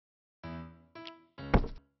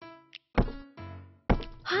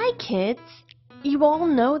Hi, kids! You all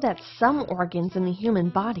know that some organs in the human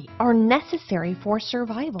body are necessary for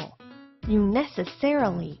survival. You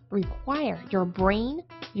necessarily require your brain,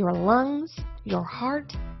 your lungs, your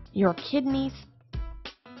heart, your kidneys.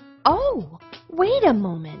 Oh, wait a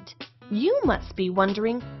moment! You must be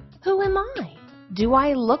wondering, who am I? Do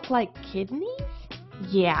I look like kidneys?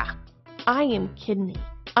 Yeah, I am kidney.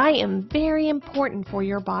 I am very important for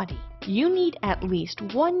your body. You need at least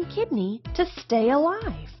one kidney to stay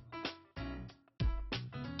alive.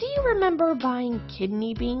 Do you remember buying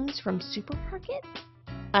kidney beans from supermarket?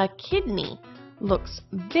 A kidney looks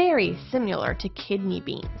very similar to kidney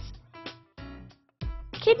beans.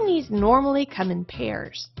 Kidneys normally come in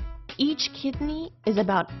pairs. Each kidney is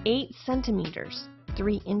about 8 centimeters,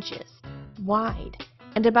 3 inches, wide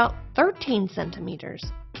and about 13 centimeters,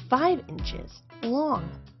 5 inches, long.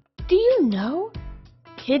 Do you know?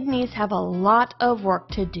 Kidneys have a lot of work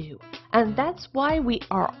to do, and that's why we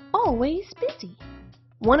are always busy.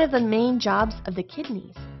 One of the main jobs of the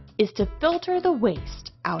kidneys is to filter the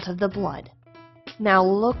waste out of the blood. Now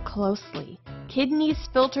look closely. Kidneys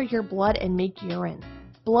filter your blood and make urine.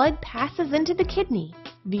 Blood passes into the kidney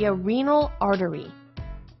via renal artery.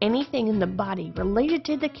 Anything in the body related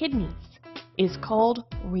to the kidneys is called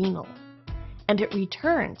renal, and it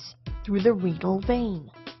returns through the renal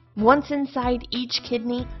vein. Once inside each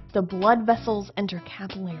kidney, the blood vessels enter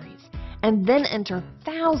capillaries and then enter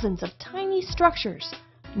thousands of tiny structures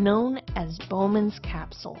known as Bowman's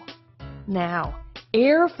capsule. Now,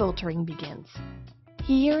 air filtering begins.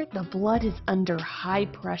 Here, the blood is under high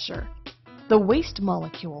pressure. The waste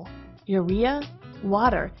molecule, urea,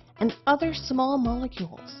 water, and other small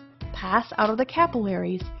molecules pass out of the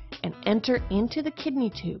capillaries and enter into the kidney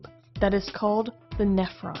tube that is called the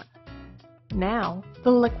nephron. Now,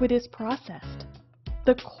 the liquid is processed.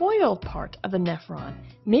 The coiled part of the nephron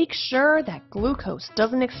makes sure that glucose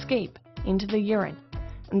doesn't escape into the urine,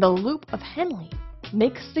 and the loop of Henle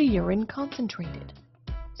makes the urine concentrated,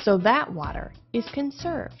 so that water is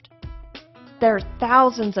conserved. There are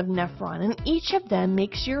thousands of nephron, and each of them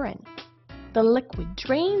makes urine. The liquid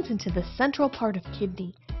drains into the central part of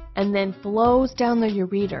kidney and then flows down the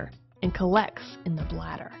ureter and collects in the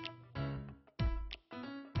bladder.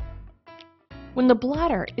 When the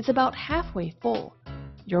bladder is about halfway full,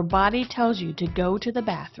 your body tells you to go to the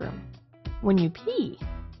bathroom. When you pee,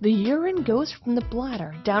 the urine goes from the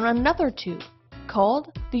bladder down another tube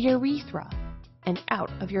called the urethra and out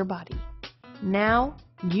of your body. Now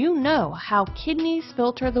you know how kidneys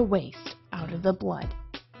filter the waste out of the blood.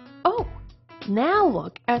 Oh, now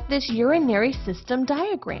look at this urinary system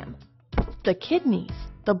diagram. The kidneys,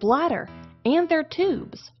 the bladder, and their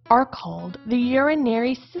tubes are called the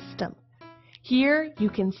urinary system. Here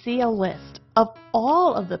you can see a list of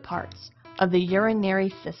all of the parts of the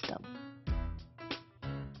urinary system.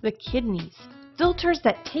 The kidneys, filters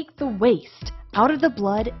that take the waste out of the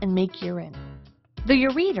blood and make urine. The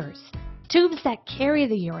ureters, tubes that carry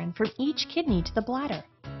the urine from each kidney to the bladder.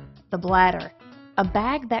 The bladder, a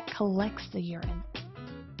bag that collects the urine.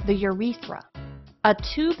 The urethra, a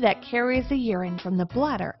tube that carries the urine from the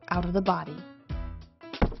bladder out of the body.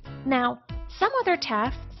 Now, some other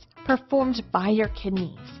tasks performed by your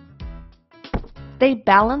kidneys. They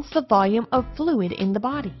balance the volume of fluid in the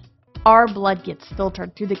body. Our blood gets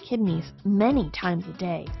filtered through the kidneys many times a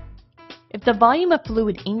day. If the volume of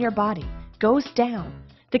fluid in your body goes down,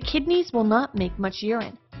 the kidneys will not make much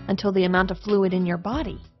urine until the amount of fluid in your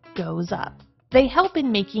body goes up. They help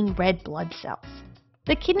in making red blood cells.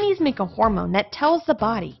 The kidneys make a hormone that tells the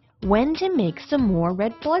body when to make some more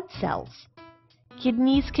red blood cells.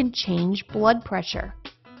 Kidneys can change blood pressure.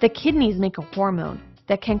 The kidneys make a hormone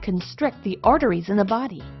that can constrict the arteries in the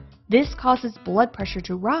body. This causes blood pressure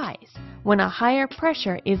to rise when a higher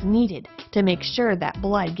pressure is needed to make sure that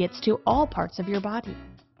blood gets to all parts of your body.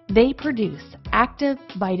 They produce active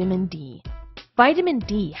vitamin D. Vitamin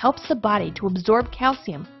D helps the body to absorb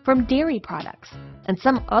calcium from dairy products and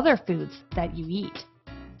some other foods that you eat.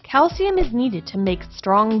 Calcium is needed to make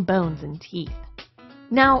strong bones and teeth.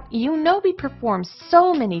 Now, you know we perform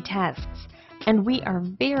so many tasks, and we are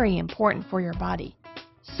very important for your body.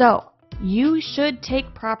 So, you should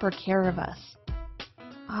take proper care of us.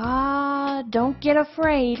 Don't get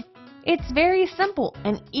afraid. It's very simple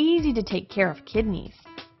and easy to take care of kidneys.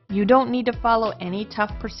 You don't need to follow any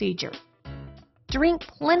tough procedure. Drink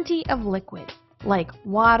plenty of liquid, like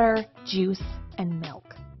water, juice, and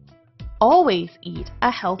milk. Always eat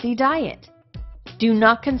a healthy diet. Do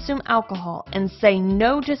not consume alcohol and say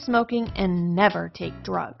no to smoking and never take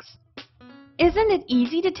drugs. Isn't it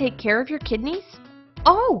easy to take care of your kidneys?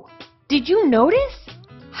 Oh, did you notice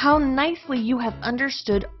how nicely you have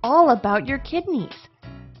understood all about your kidneys?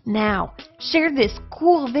 Now, share this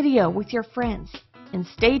cool video with your friends and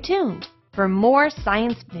stay tuned for more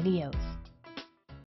science videos.